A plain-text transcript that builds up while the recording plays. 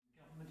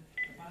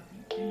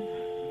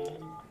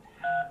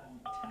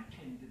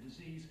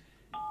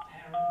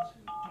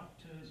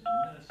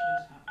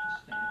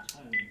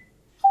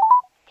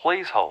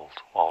Please hold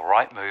while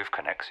Rightmove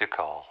connects your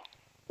call.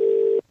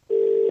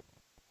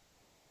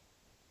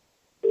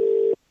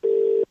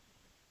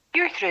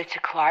 You're through to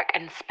Clark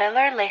and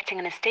Spiller, letting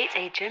an estate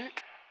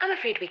agent. I'm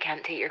afraid we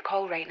can't take your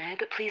call right now,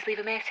 but please leave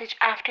a message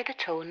after the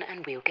tone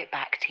and we'll get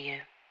back to you.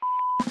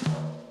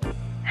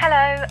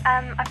 Hello,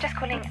 I'm just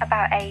calling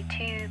about a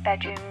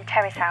 2-bedroom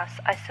terrace house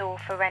I saw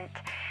for rent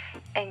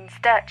in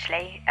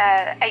Sturchley,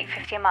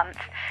 $8.50 a month.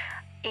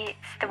 It's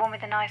the one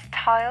with the nice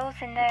tiles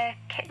in the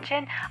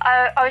kitchen.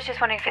 I was just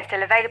wondering if it's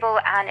still available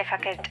and if I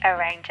could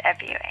arrange a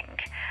viewing.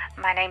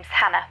 My name's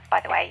Hannah,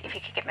 by the way, if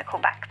you could give me a call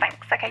back.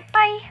 Thanks. Okay,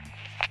 bye.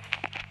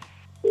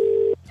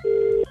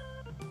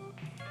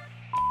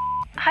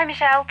 Hi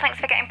Michelle, thanks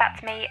for getting back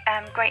to me.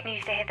 Great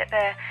news to hear that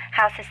the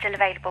house is still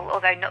available,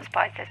 although not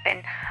surprised there's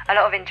been a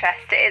lot of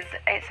interest.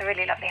 It's a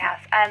really lovely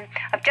house.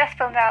 I've just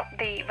filled out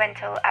the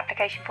rental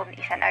application form that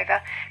you sent over.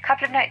 A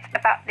couple of notes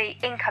about the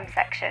income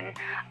section.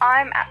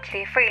 I'm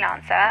actually a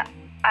freelancer,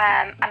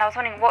 and I was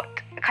wondering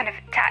what kind of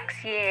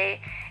tax year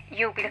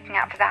you'll be looking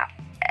at for that,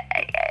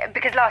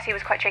 because last year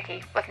was quite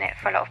tricky, wasn't it,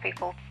 for a lot of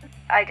people?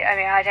 I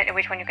mean, I don't know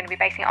which one you're going to be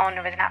basing it on,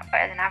 or as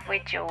an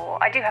average, or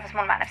I do have a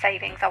small amount of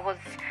savings. I was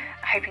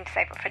hoping to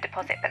save up for a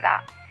deposit, but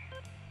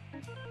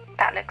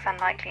that looks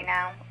unlikely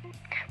now.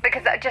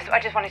 Because I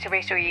just wanted to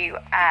reassure you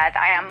that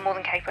I am more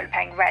than capable of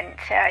paying rent.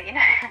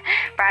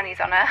 Brownies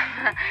on a.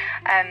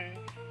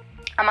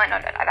 I might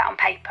not look like that on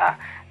paper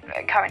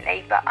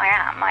currently, but I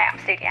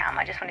absolutely am.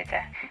 I just wanted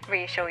to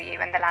reassure you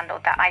and the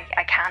landlord that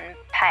I can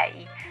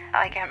pay.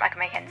 I can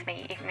make ends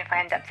meet, even if I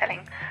end up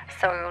selling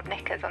soiled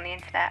knickers on the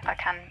internet. I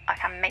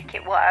can make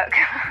it work.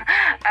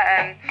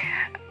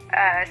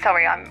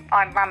 Sorry,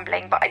 I'm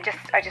rambling, but I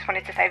just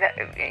wanted to say that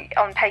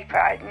on paper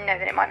I know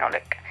that it might not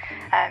look.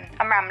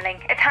 I'm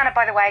rambling. It's Hannah,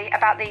 by the way,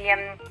 about the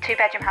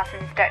 2-bedroom house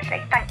in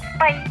Sturchley. Thanks.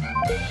 Bye.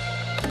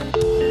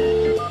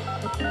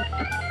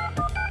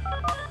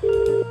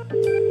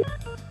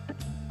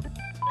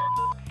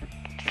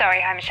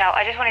 Sorry, hi Michelle.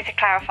 I just wanted to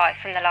clarify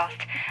from the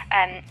last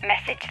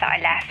message that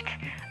I left.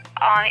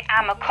 I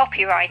am a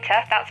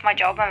copywriter. That's my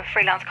job. I'm a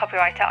freelance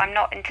copywriter. I'm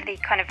not into the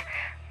kind of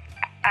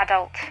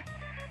adult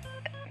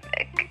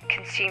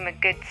consumer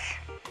goods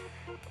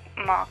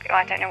market.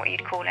 I don't know what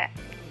you'd call it.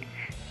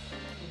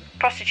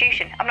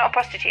 Prostitution. I'm not a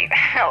prostitute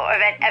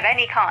of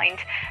any kind.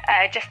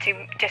 I just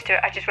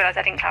realised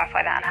I didn't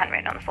clarify that and hadn't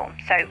written on the form.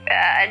 So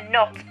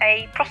not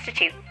a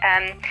prostitute.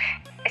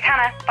 It's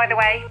Hannah, by the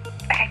way.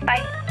 Okay,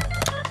 bye.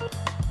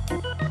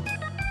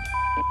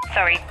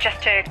 Sorry,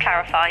 just to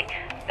clarify,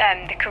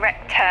 the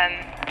correct term,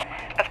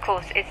 of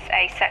course, is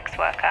a sex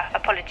worker.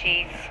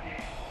 Apologies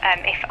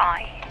if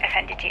I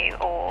offended you,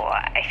 or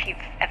if you've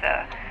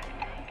ever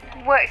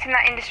worked in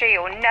that industry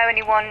or know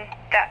anyone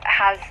that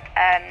has.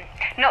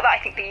 Not that I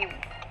think that you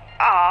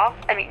are.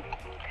 I mean,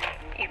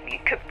 you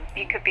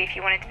could be if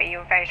you wanted to be.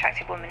 You're a very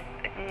attractive woman.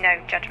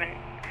 No judgment.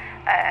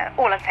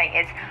 All I'm saying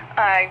is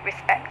I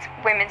respect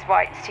women's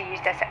rights to use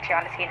their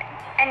sexuality in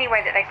any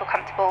way that they feel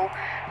comfortable.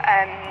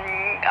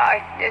 I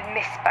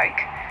misspoke.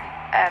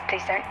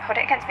 Please don't hold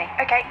it against me.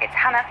 Okay, it's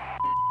Hannah.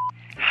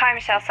 Hi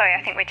Michelle, sorry,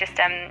 I think we're just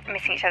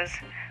missing each other's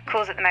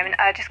calls at the moment.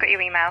 I just got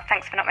your email.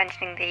 Thanks for not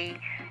mentioning the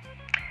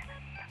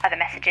other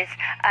messages.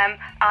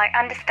 I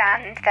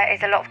understand there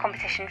is a lot of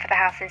competition for the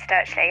house in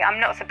Sturchley. I'm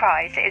not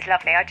surprised, it is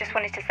lovely. I just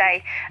wanted to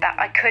say that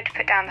I could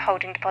put down the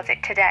holding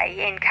deposit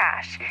today in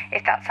cash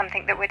if that's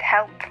something that would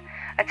help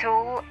at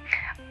all.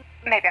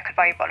 Maybe I could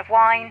buy you a bottle of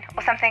wine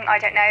or something, I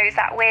don't know. Is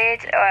that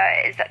weird,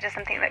 or is that just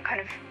something that kind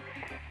of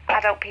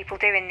adult people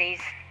do in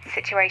these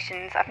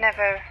situations?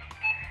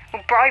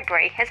 Well,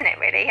 bribery, isn't it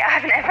really? I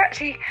haven't ever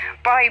actually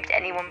bribed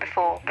anyone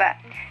before, but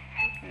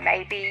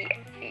maybe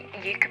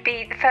you could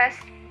be the first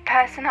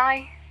person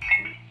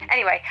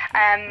Anyway,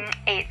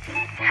 it's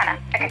Hannah.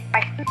 Okay,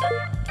 bye.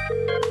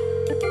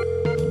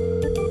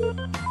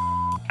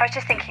 I was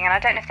just thinking, and I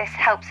don't know if this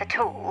helps at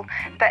all,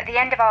 but at the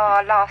end of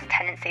our last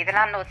tenancy, the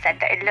landlord said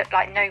that it looked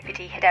like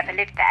nobody had ever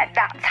lived there.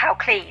 That's how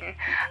clean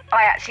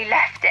I actually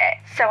left it.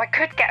 So I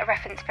could get a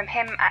reference from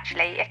him,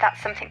 actually, if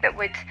that's something that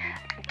would...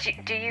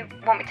 Do you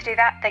want me to do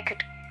that? They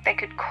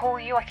could call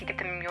you. I could give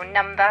them your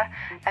number,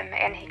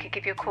 and he could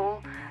give you a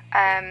call.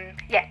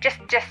 Yeah, just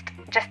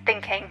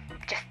thinking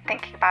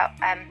about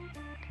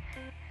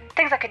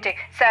things I could do.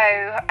 So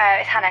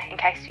it's Hannah, in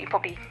case you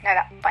probably know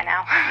that by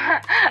now.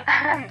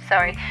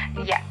 Sorry.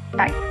 Yeah,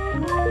 bye.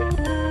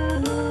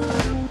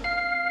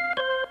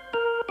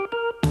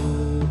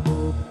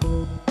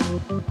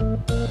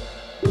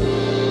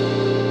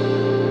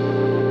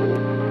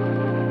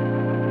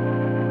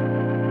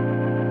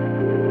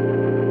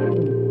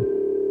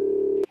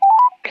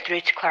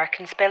 Through to Clark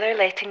and Spiller,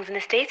 lettings and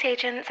estate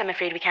agents. I'm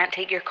afraid we can't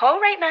take your call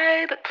right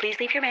now, but please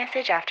leave your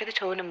message after the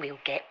tone and we'll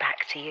get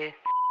back to you.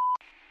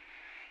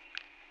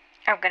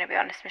 I'm going to be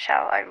honest,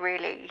 Michelle, I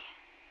really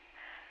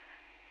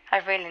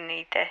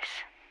need this.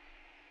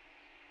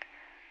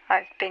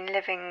 I've been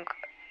living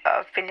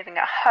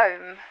at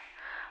home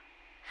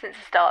since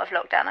the start of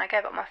lockdown. I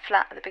gave up my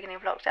flat at the beginning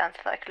of lockdown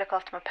so that I could look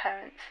after my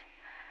parents.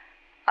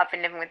 I've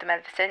been living with them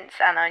ever since,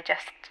 and I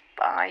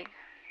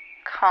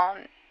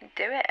can't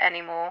do it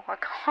anymore. I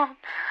can't.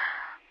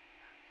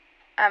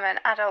 I'm an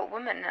adult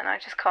woman and I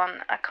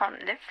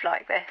can't live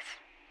like this.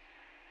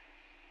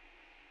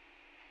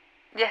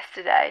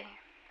 Yesterday,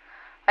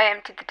 I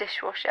emptied the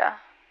dishwasher.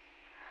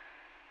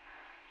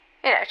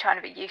 You know, trying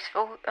to be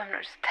useful. I'm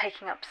not just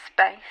taking up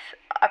space.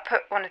 I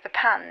put one of the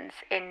pans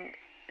in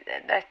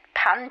the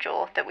pan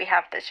drawer that we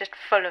have that's just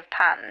full of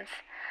pans.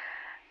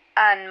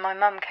 And my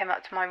mum came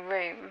up to my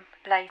room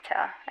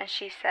later and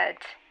she said,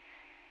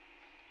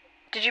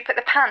 "Did you put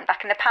the pan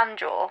back in the pan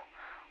drawer?"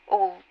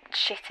 All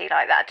shitty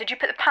like that. "Did you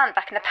put the pan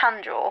back in the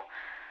pan drawer?"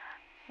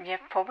 "Yeah,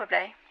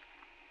 probably."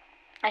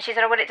 And she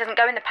said, "Oh, well, it doesn't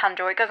go in the pan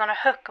drawer. It goes on a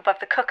hook above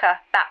the cooker,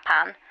 that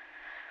pan."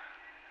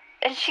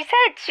 And she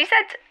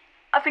said,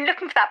 "I've been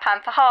looking for that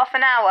pan for half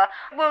an hour."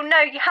 Well, no,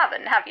 you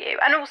haven't, have you?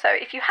 And also,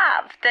 if you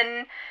have,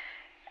 then,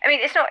 I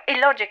mean, it's not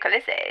illogical,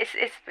 is it?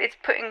 It's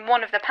putting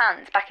one of the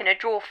pans back in a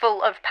drawer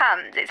full of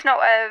pans. It's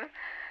not a...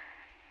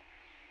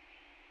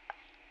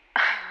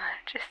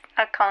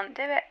 I can't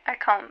do it. I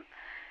can't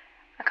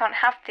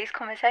have these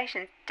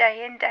conversations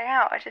day in, day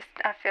out.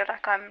 I feel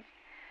like I'm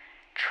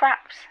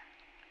trapped.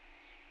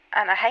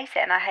 And I hate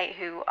it, and I hate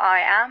who I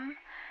am.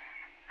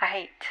 I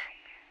hate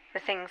the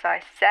things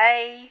I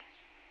say.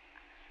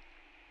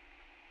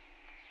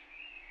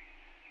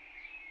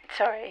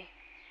 Sorry,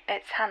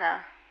 it's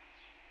Hannah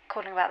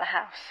calling about the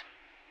house.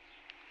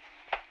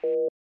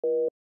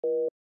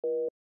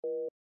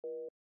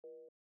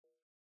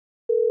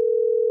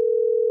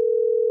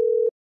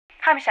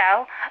 Hi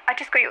Michelle, I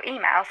just got your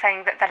email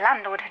saying that the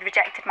landlord had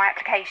rejected my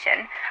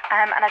application,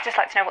 and I'd just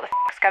like to know what the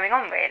f***'s going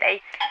on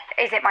really.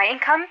 Is it my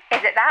income?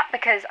 Is it that?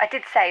 Because I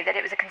did say that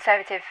it was a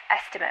conservative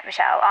estimate,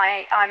 Michelle.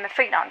 I'm a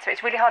freelancer.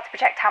 It's really hard to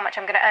project how much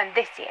I'm going to earn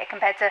this year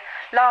compared to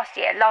last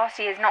year. Last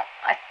year is not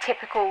a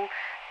typical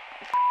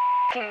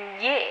f***ing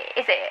year,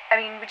 is it? I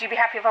mean, would you be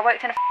happy if I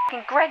worked in a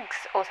f***ing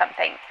Greggs or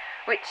something?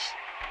 Which,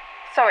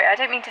 sorry, I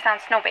don't mean to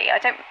sound snobby.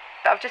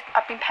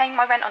 I've been paying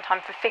my rent on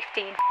time for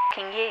 15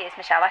 f***ing years,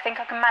 Michelle. I think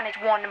I can manage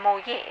one more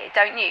year,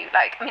 don't you?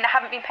 Like, I mean, I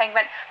haven't been paying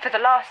rent for the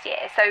last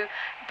year, so,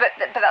 but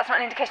that's not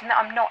an indication that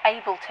I'm not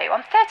able to.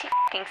 I'm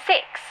 36.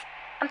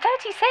 I'm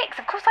 36.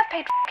 Of course I've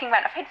paid f***ing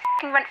rent. I've paid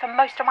f***ing rent for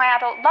most of my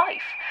adult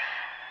life.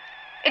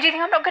 Do you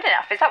think I'm not good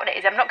enough? Is that what it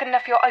is? I'm not good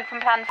enough for your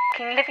open plan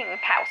f***ing living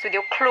house with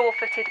your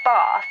claw-footed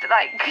bath?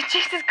 Like,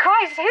 Jesus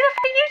Christ, who the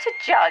f*** are you to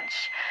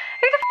judge?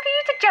 Who the f*** are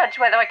you to judge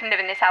whether I can live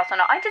in this house or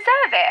not? I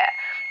deserve it.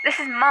 This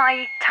is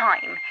my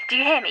time. Do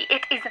you hear me?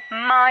 It is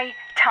my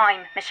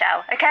time,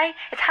 Michelle, okay?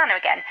 It's Hannah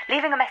again,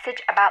 leaving a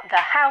message about the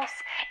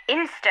house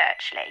in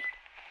Sturchley.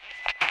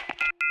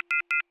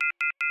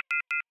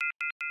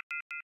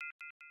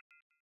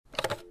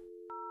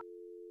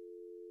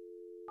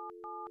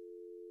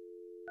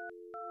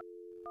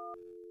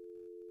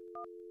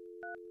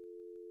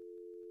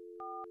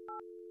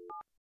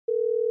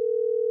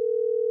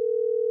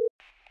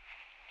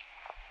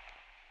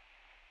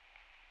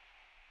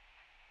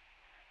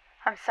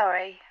 I'm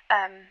sorry.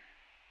 I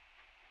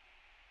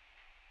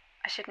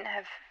shouldn't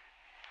have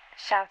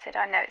shouted.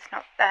 I know it's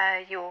not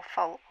your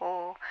fault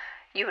or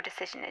your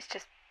decision. It's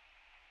just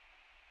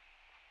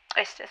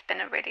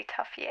been a really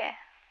tough year.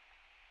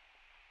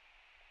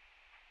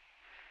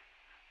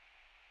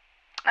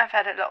 I've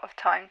had a lot of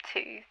time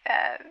to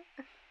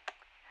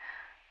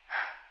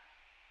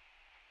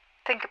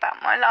think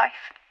about my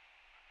life.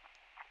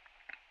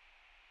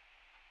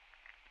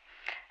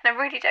 And I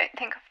really don't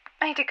think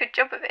I've made a good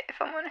job of it, if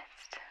I'm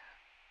honest.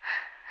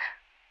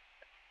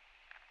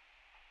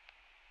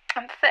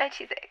 I'm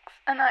 36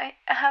 and I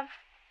have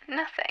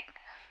nothing.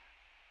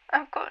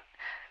 I've got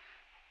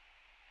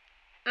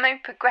no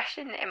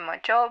progression in my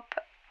job.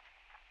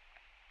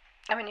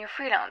 I mean, you're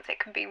freelance, it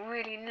can be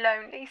really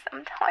lonely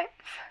sometimes.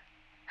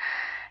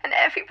 And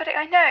everybody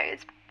I know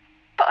is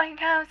buying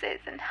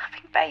houses and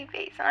having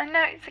babies, and I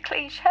know it's a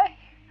cliche.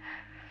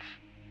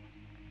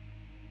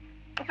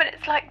 But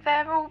it's like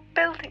they're all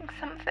building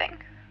something.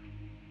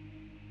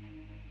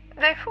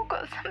 They've all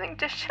got something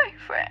to show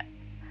for it.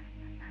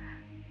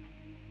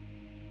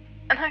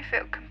 And I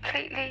feel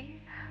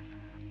completely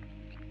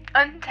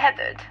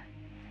untethered,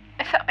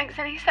 if that makes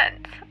any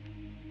sense.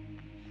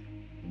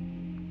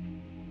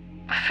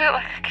 I feel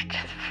like I could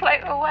just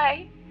float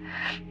away,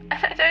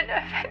 and I don't know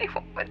if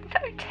anyone would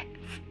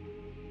notice.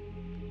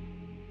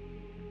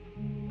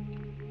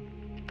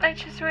 I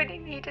just really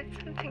needed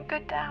something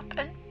good to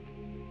happen.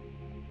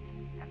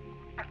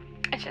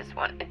 I just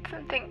wanted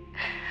something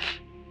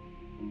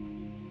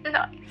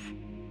nice.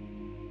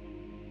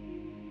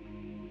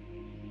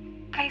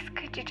 Please,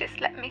 could you just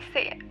let me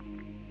see it?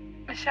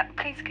 Michelle,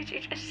 please, could you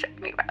just show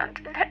me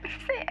around and let me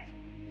see it?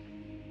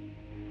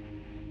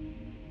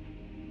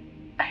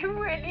 I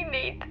really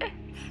need this.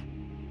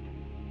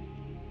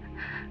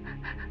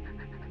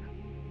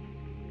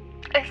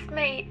 It's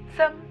me,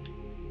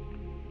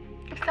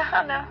 it's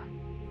Hannah.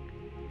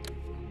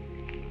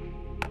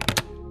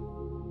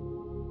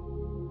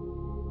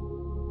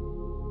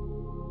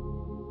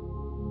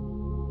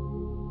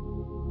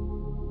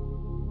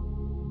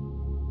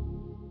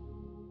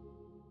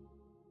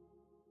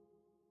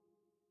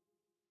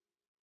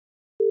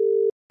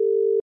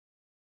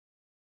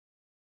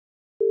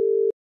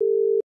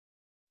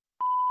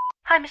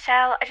 Hi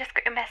Michelle, I just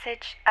got your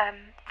message.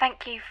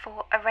 Thank you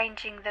for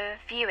arranging the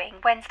viewing.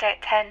 Wednesday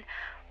at 10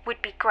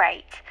 would be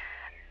great.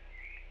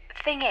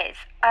 Thing is,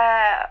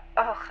 I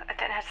don't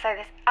know how to say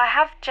this. I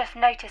have just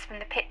noticed from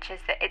the pictures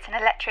that it's an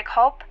electric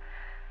hob.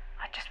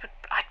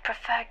 I'd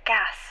prefer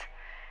gas.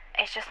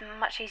 It's just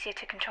much easier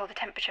to control the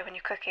temperature when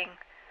you're cooking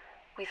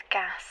with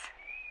gas.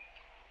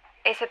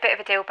 It's a bit of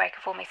a deal breaker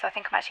for me, so I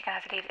think I'm actually going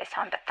to have to leave it this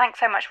time. But thanks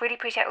so much. Really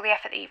appreciate all the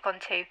effort that you've gone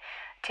to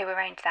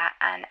arrange that.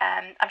 And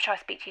I'm sure I'll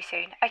speak to you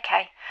soon.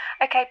 Okay,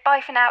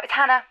 bye for now. It's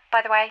Hannah,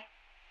 by the way.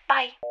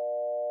 Bye.